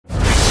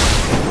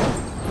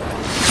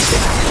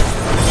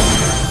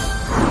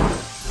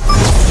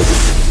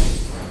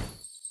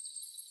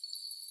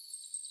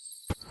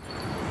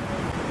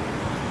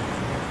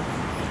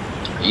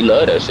he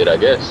loved that shit, I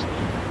guess.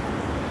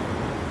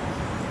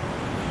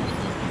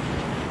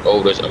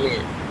 Over this, I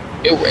mean,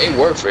 it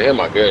worked for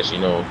him, I guess. You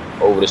know,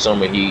 over the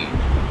summer,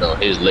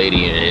 his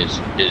lady and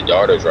his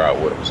daughters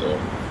ride with him. So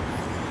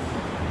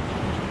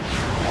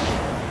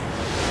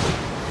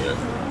yeah,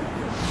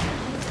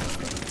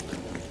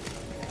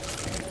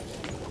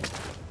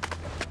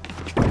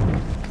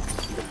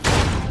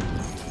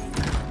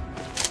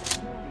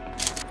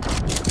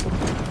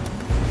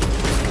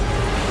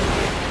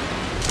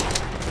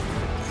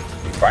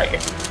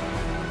 fighting.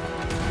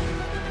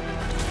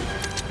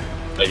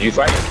 Are you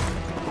fighting?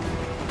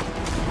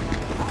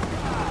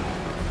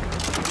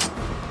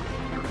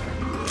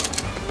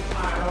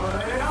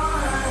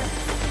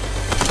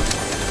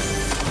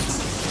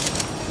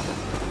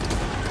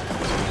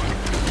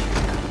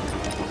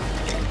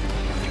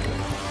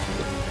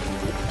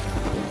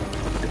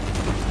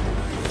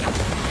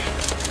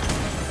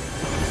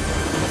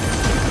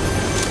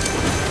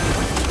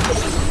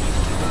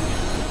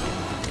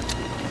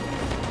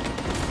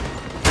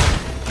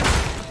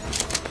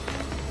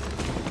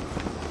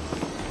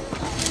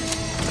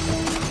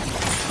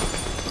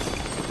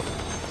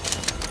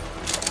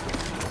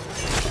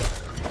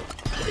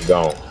 They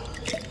gone.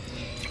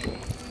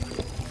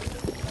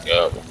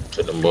 Yup,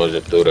 took them boys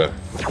up through there.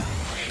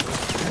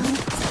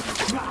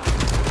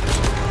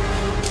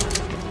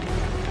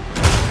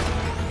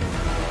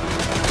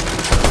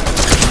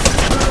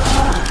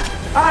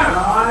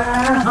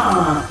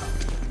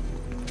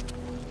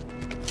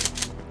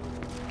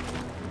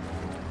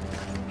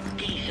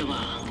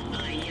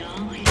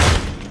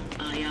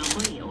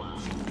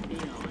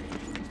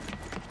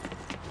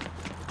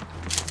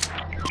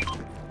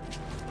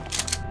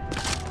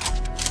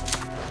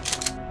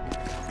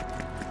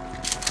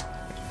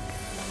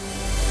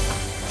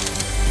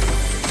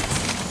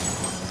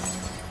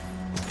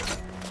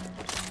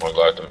 Wanna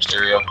go out the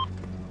Mysterio?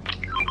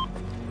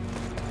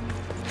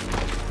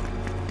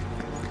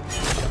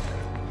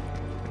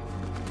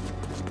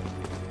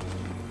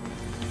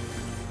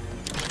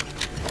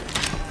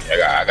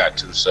 Yeah, I got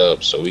 2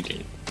 subs, so we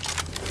can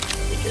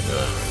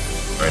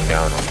run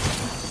down on him.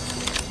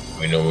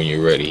 We know when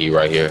you're ready. He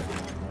right here.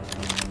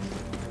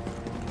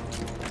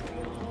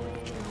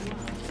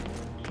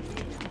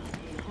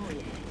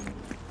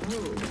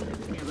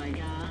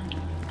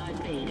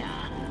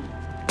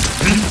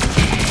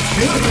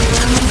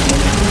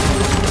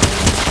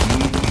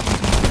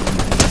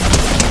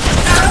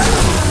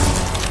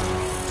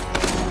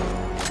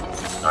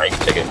 Alright, you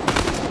can take it.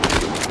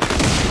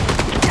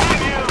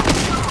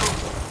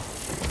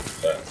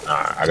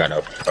 I got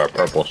a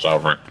purple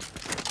sovereign.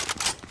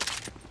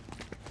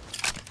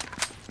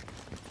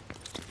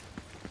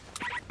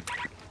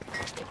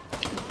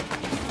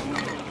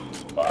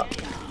 Wow.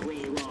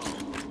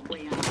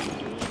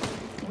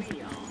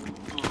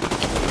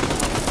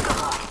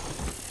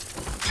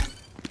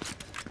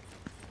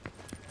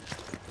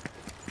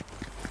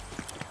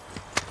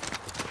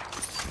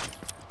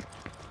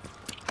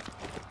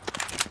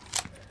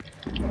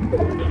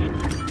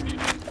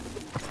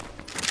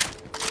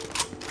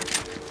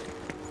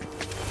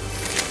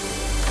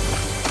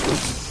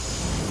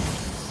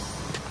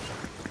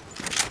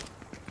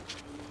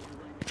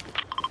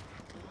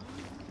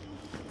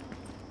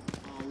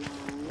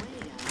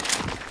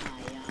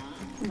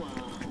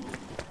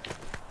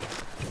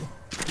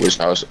 Which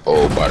house?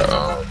 Oh, by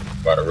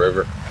the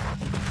river.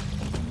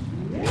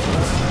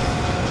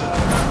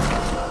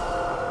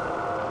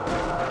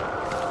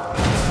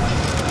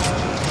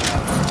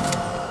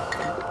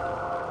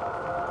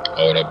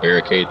 Oh, that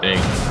barricade thing.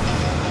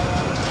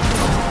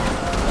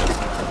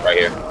 Right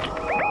here.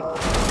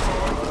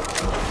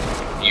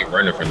 He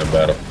running from the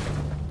battle.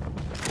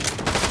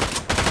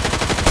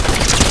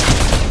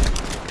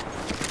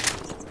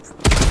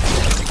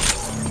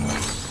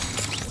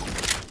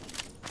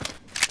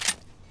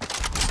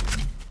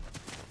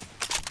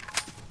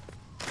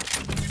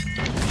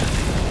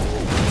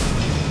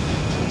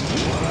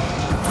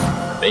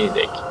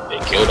 They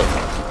killed him.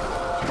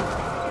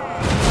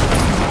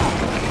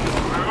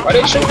 Why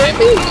they shooting at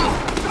me?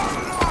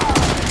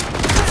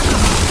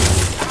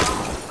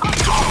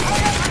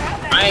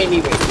 I ain't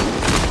even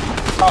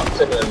talked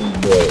to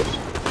them boys.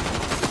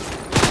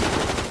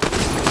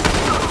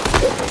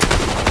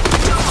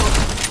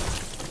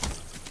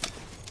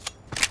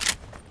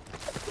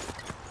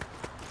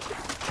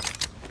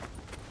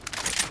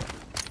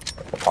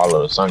 Follow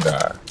the sun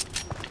god.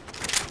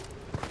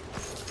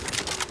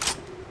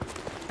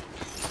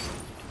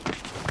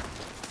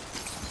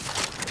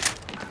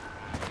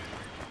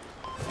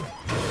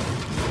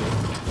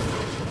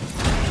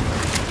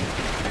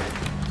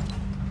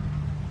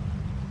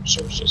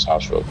 Search this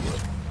house real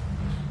quick.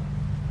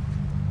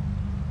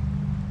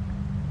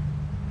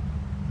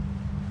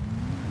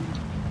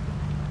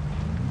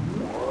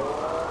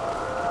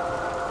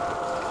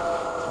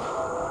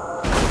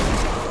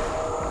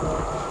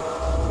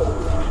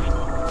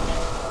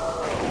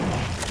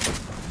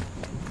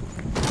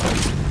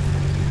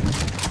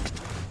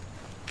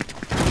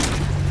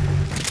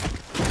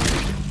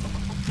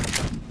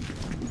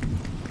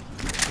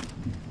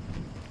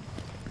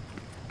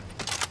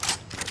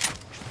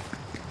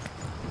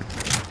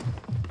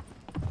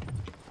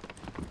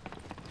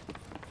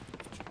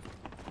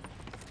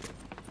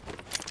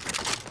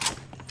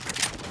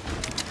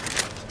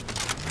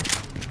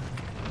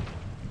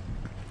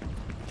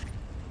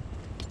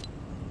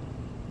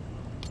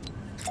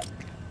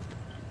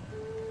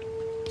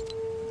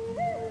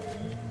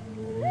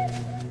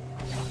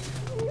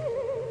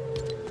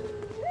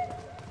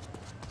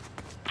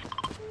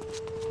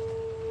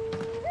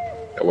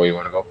 That where you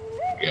want to go?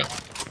 Yeah.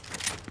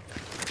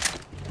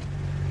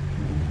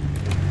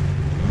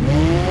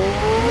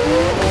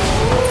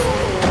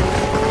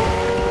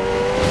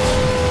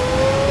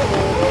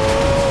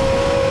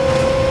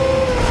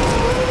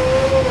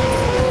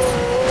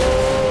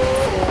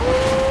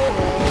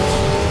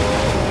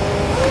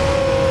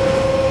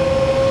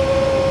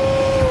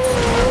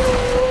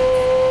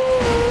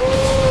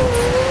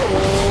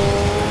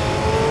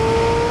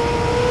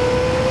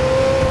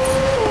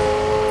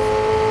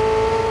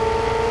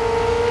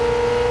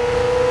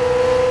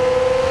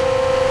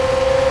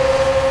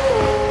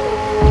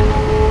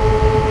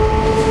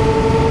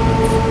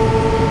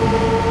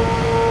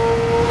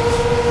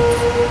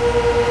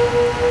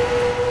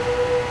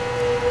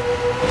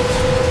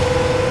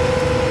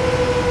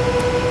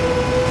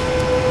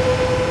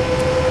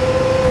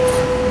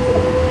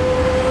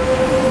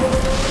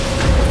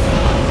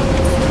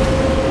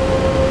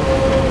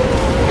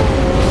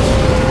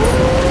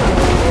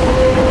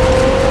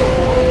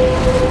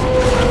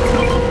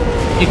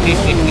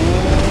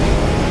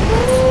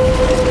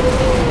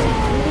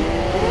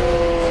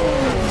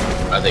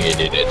 I think it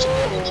did that to me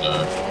one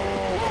time.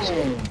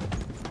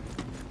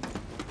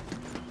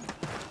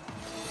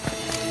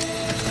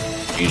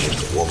 She's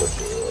just a woman.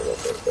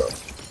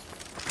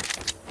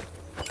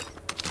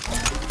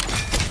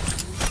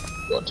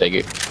 You want to take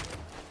it?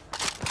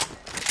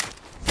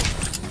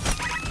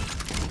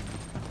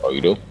 Oh,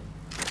 you do?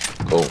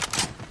 Cool.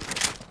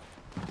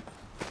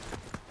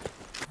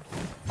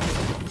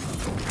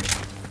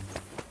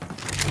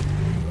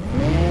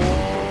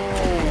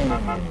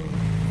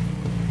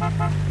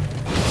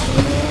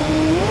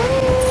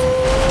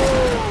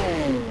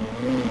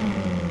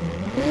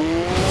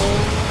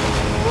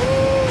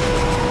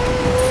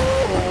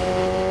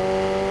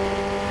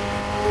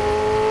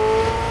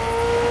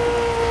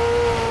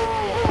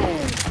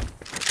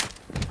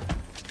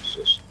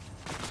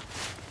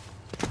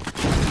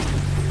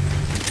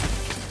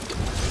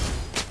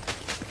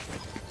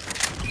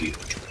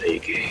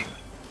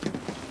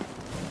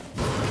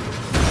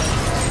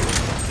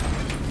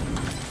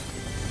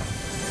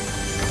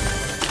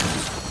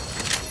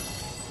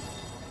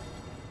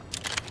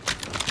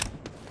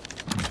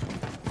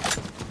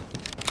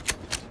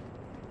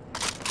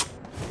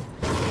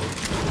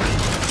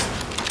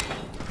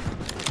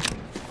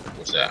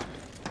 What's that?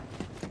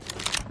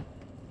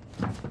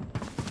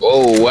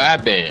 Oh, what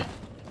happened?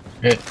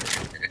 This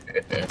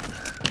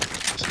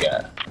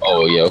guy.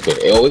 Oh, yeah,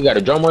 okay. Oh, we got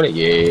a drum on it?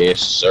 Yes,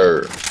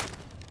 sir.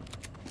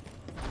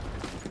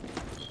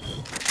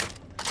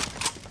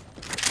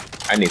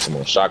 I need some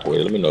more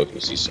shockwave. Let me know if you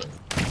see some.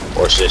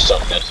 Or it's just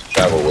something that's to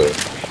travel with.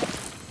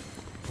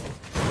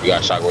 You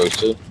got shockwaves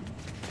too?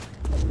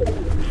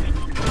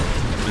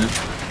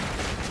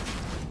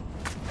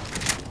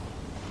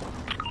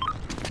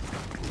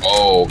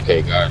 Oh,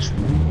 okay, gosh.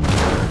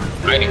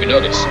 I didn't even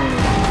notice.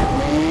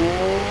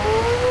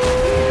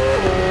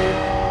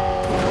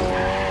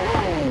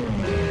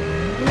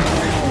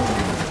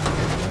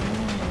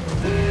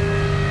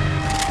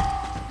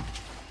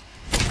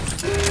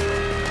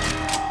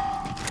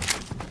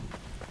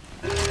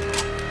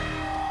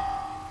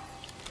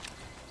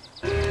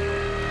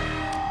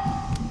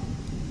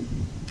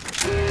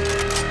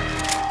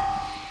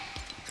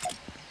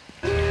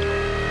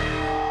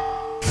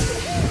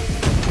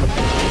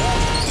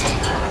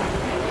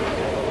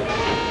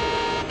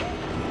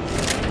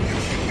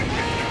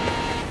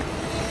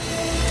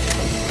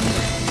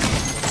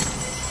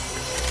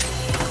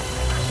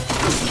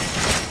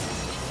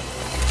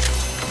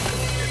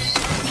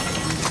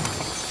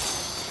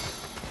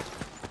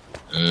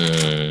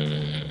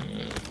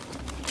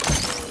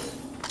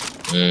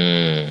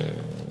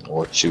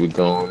 What you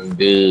gonna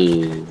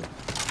do?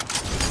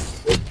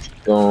 What you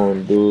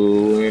gonna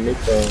do when it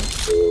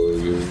comes to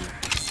you?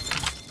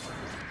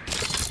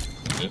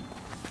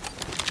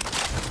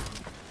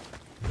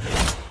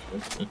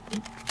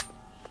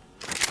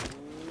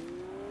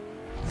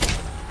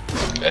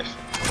 F.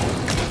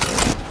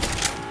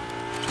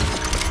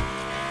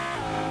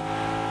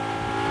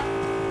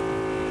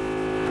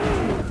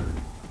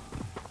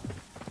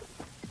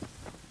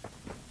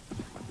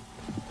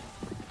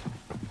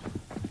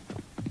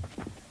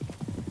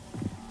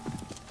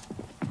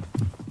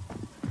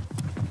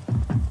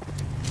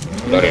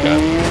 No, they're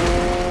not.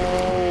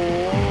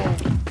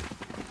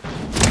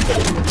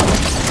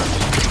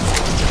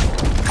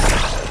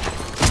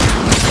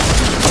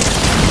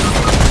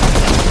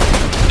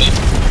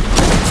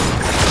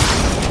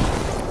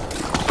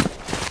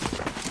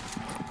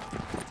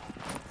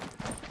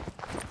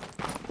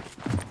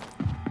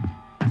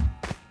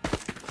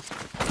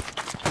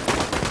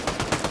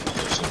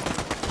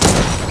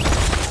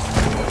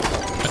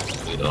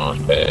 Get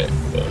on back.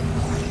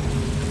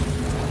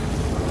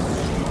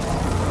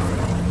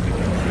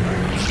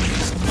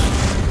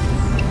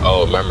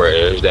 Oh, remember,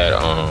 there's that,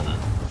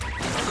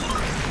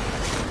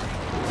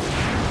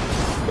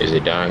 is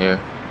it down here?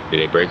 Did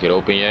they break it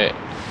open yet?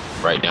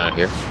 Right down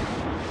here.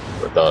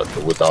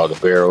 With all the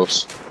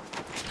barrels.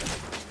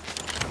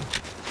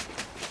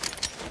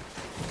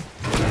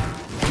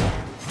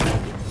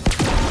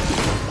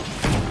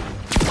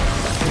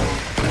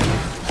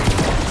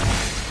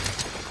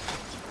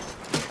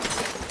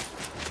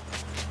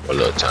 a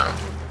little time,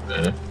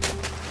 man.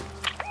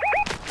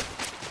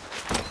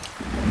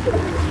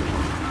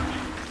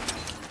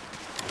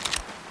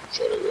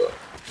 Shut it up.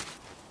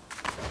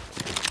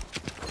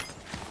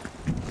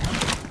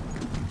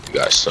 We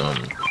got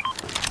some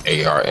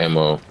AR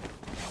ammo.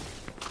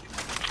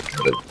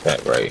 Another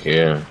pack right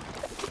here.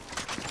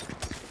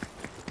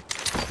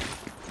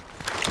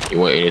 You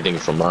want anything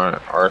from my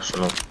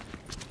arsenal?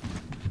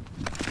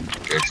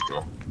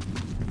 Extra.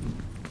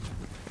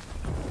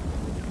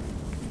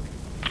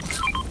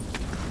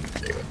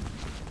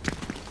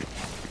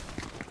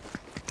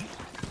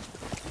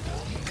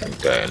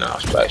 Okay, and I'll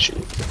splash you.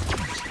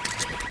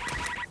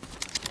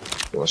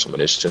 You want some of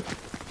this too?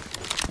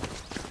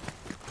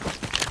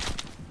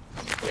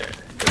 Yeah,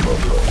 there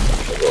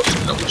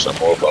go some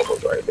more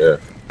bubbles right there.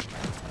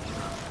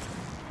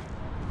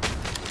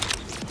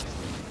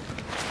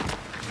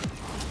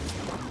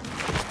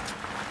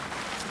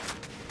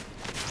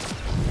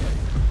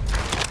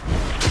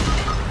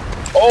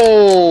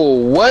 Oh,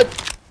 what?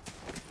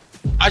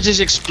 I just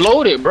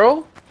exploded,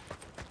 bro.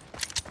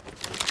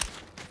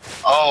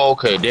 Oh,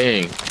 okay,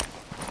 dang.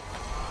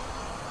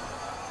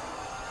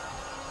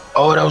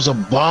 Oh, that was a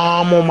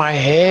bomb on my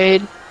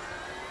head.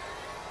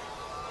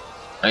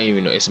 I didn't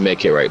even know. It's a med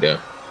kit right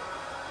there.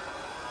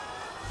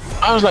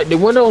 I was like,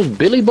 did one of those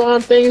Billy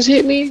Bomb things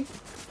hit me?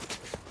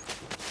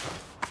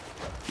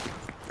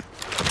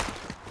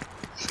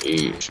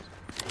 Jeez.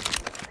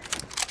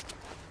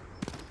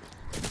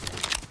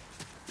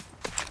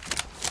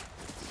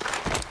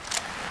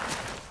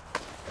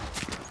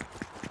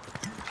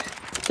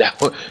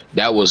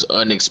 That was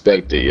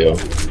unexpected, yo.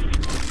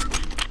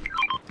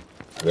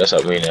 I guess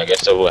that's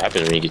what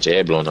happens when you get your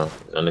head blown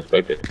off.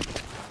 Unexpected.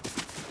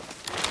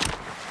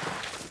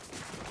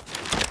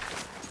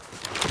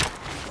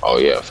 Oh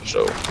yeah, for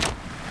sure.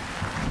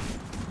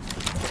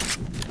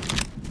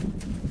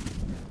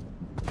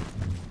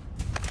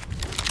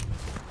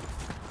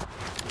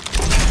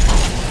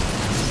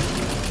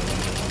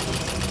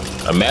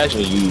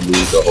 Imagine you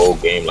lose the whole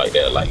game like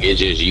that. Like it's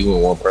just you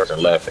and one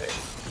person left, and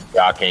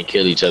y'all can't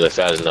kill each other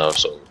fast enough,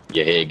 so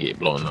your head get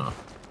blown off.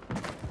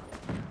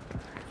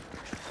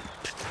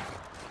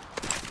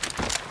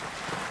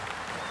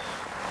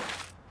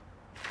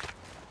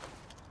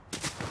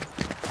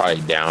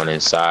 Probably down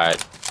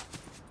inside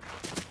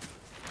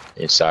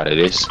of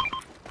this.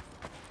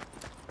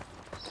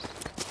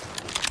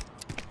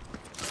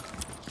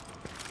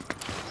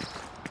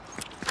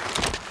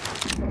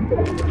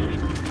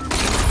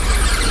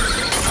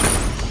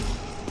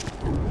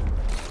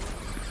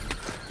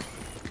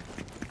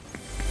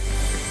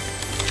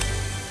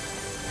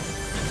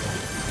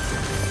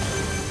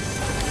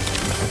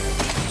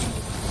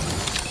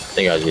 I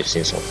think I just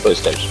seen some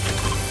footsteps.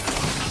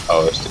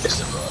 Oh, it's the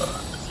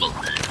float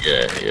thing.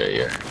 Yeah.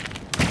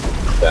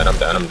 I'm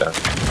down.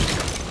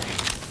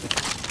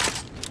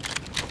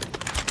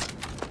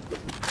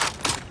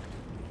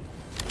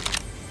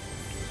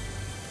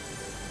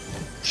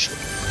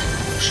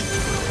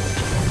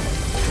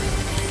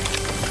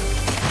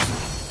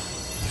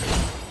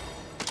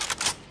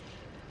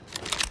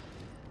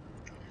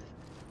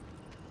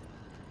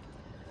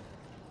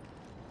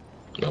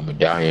 No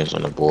medallions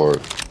on the board.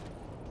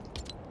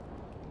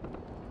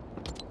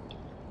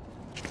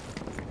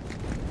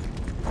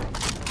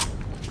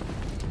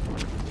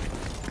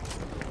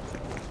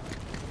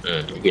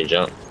 You can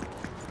jump.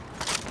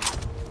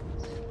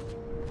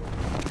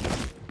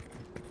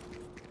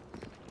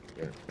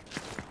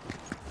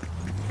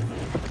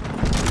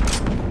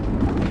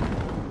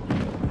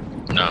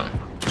 No.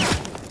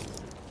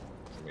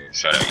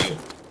 Shut at you.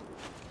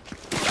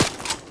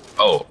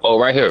 Oh,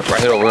 right here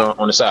over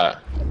on the side.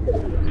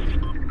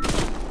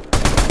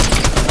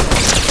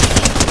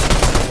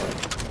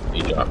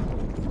 Good job.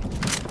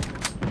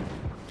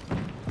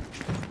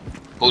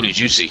 Who did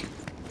you see?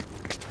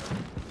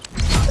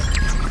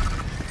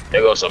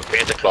 There goes some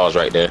Panther Claws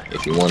right there,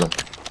 if you want them.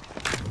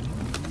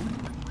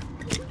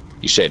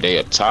 You said they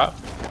up top?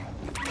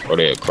 Or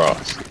they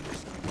across?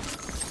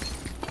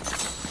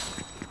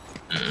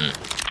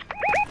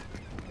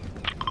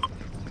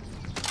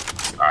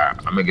 Alright,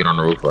 I'm gonna get on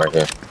the roof right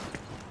here.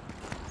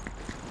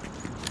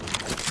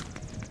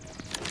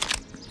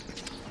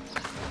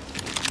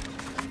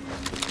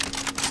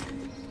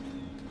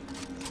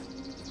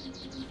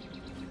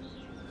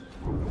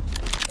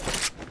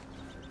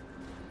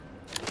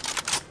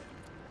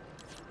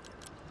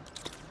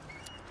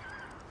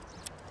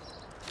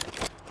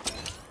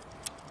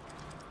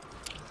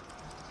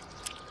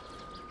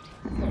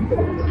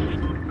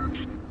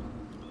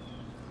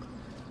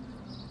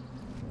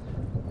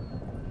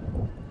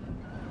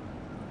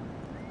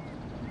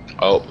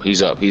 Oh,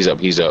 he's up.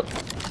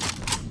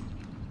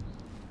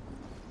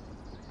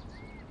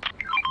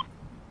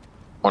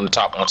 On the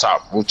top,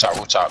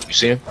 rooftop. You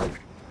see him?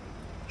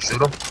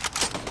 Shoot him.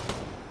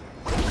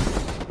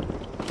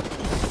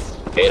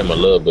 Hit him a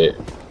little bit.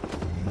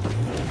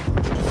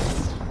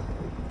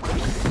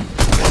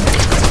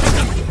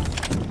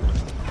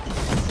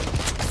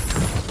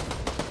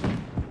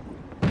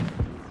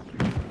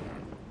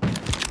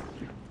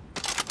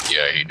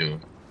 Yeah, he do.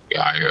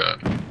 Yeah, I hear that.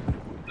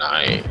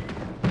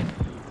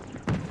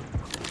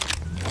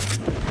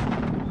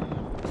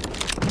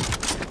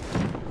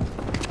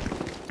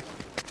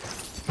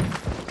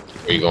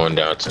 Where you going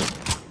down to?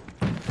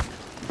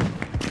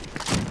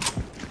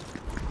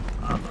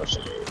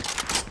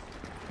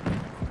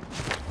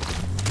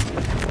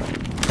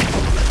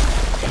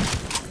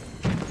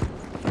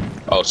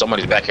 Oh,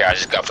 somebody's back here. I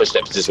just got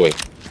footsteps this way.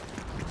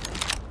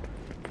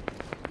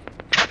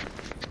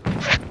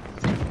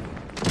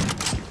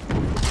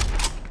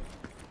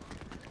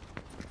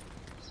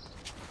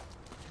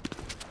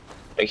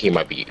 I think he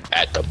might be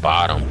at the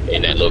bottom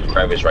in that little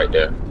crevice right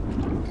there.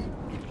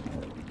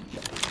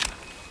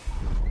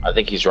 I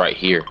think he's right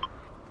here.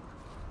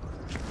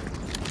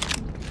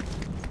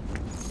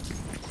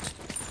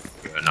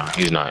 Yeah, no,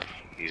 he's not.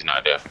 He's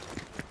not there.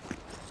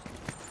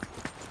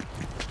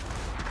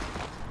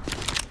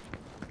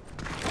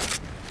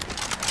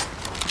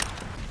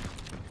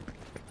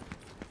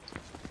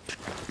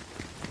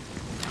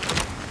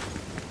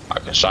 I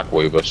can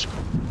shockwave us.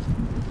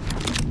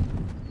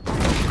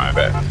 I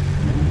bet.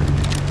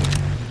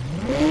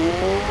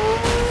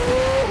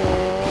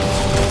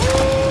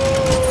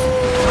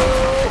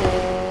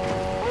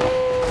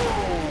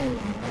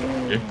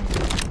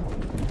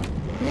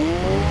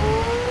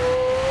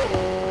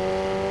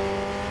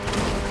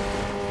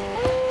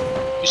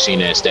 You seen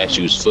that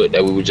statue's foot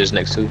that we were just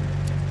next to?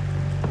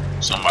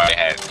 Somebody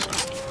had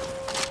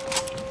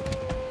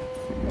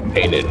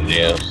painted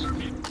nails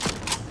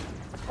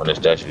on the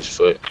statue's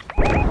foot.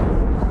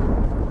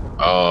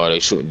 Oh, they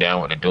shooting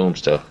down with the doom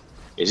stuff.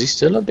 Is he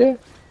still up there?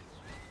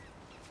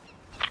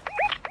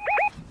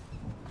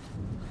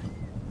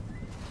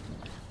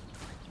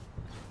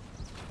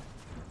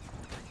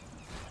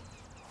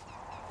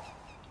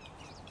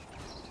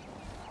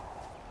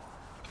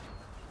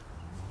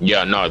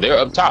 Yeah, no, they're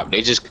up top.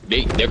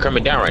 They're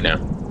coming down right now.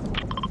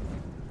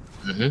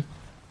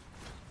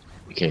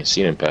 You can't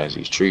see them past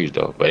these trees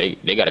though, but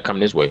they gotta come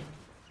this way.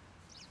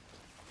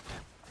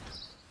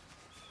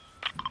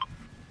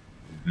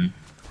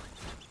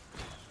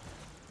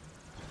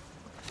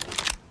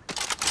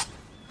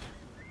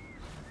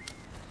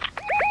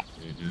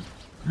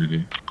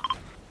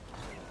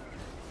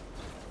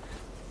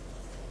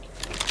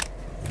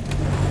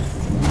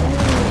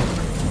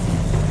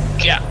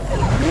 Yeah.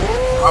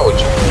 Why would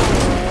you?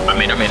 I'm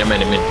in.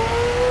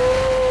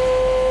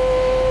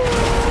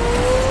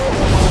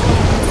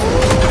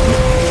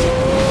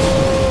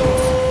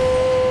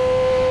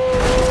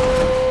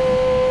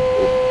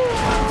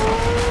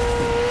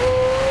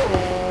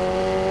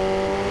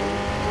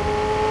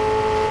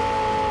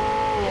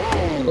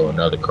 Go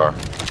another car.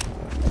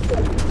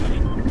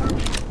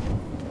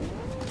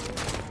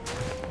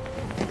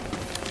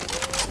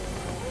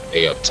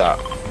 They up top.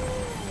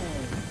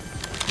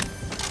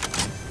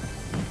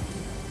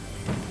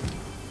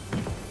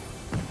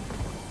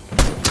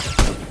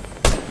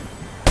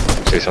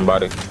 See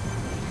somebody?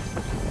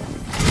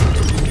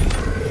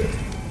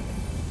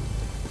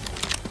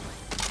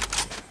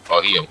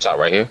 Oh, he up top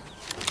right here.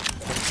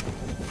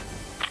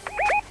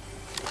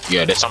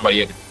 Yeah, there's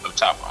somebody up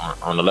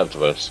top on the left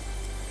of us.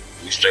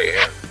 We straight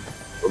here.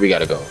 Where we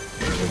gotta go?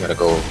 We gotta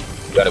go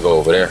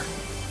over there.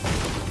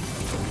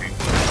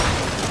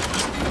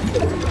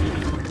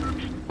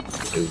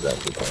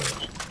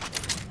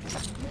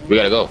 We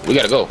gotta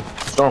go.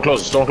 Storm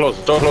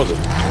closer.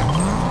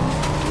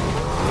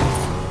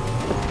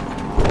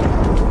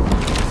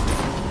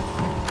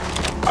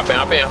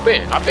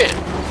 Hop in.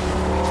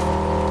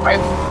 Right.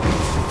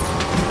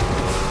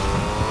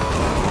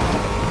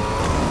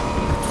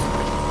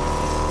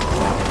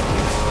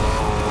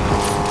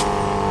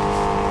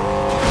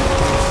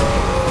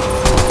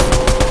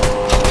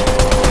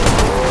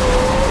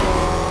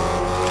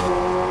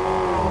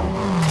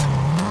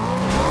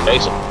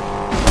 Chase him.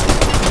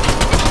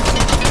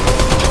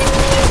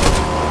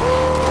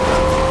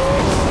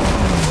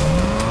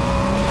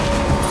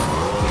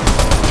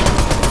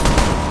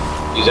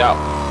 He's out.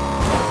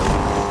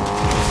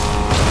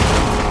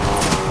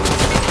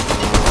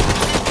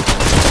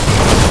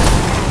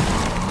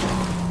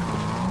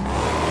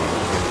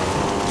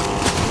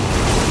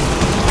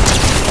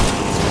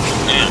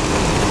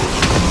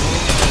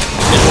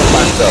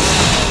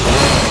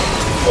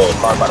 Oh,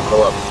 car about to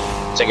blow up.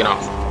 Taking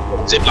off.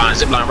 Zip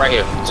line right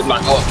here. Zip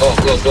line, go up.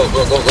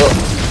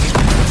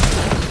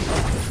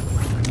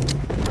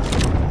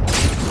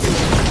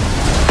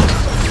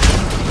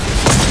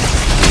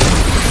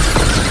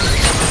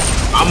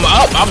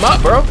 I'm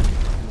up, bro.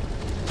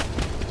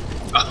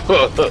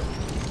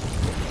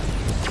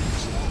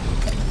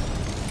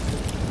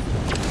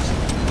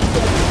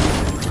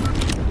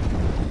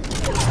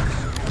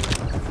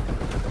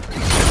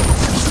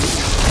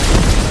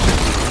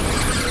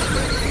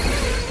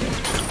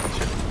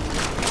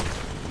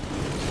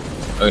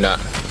 No, you're not.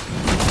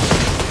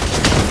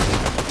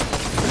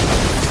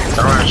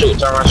 Turn around,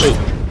 shoot.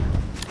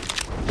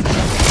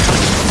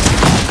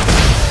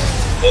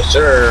 Yes,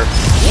 sir.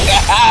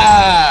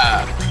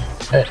 Yeah!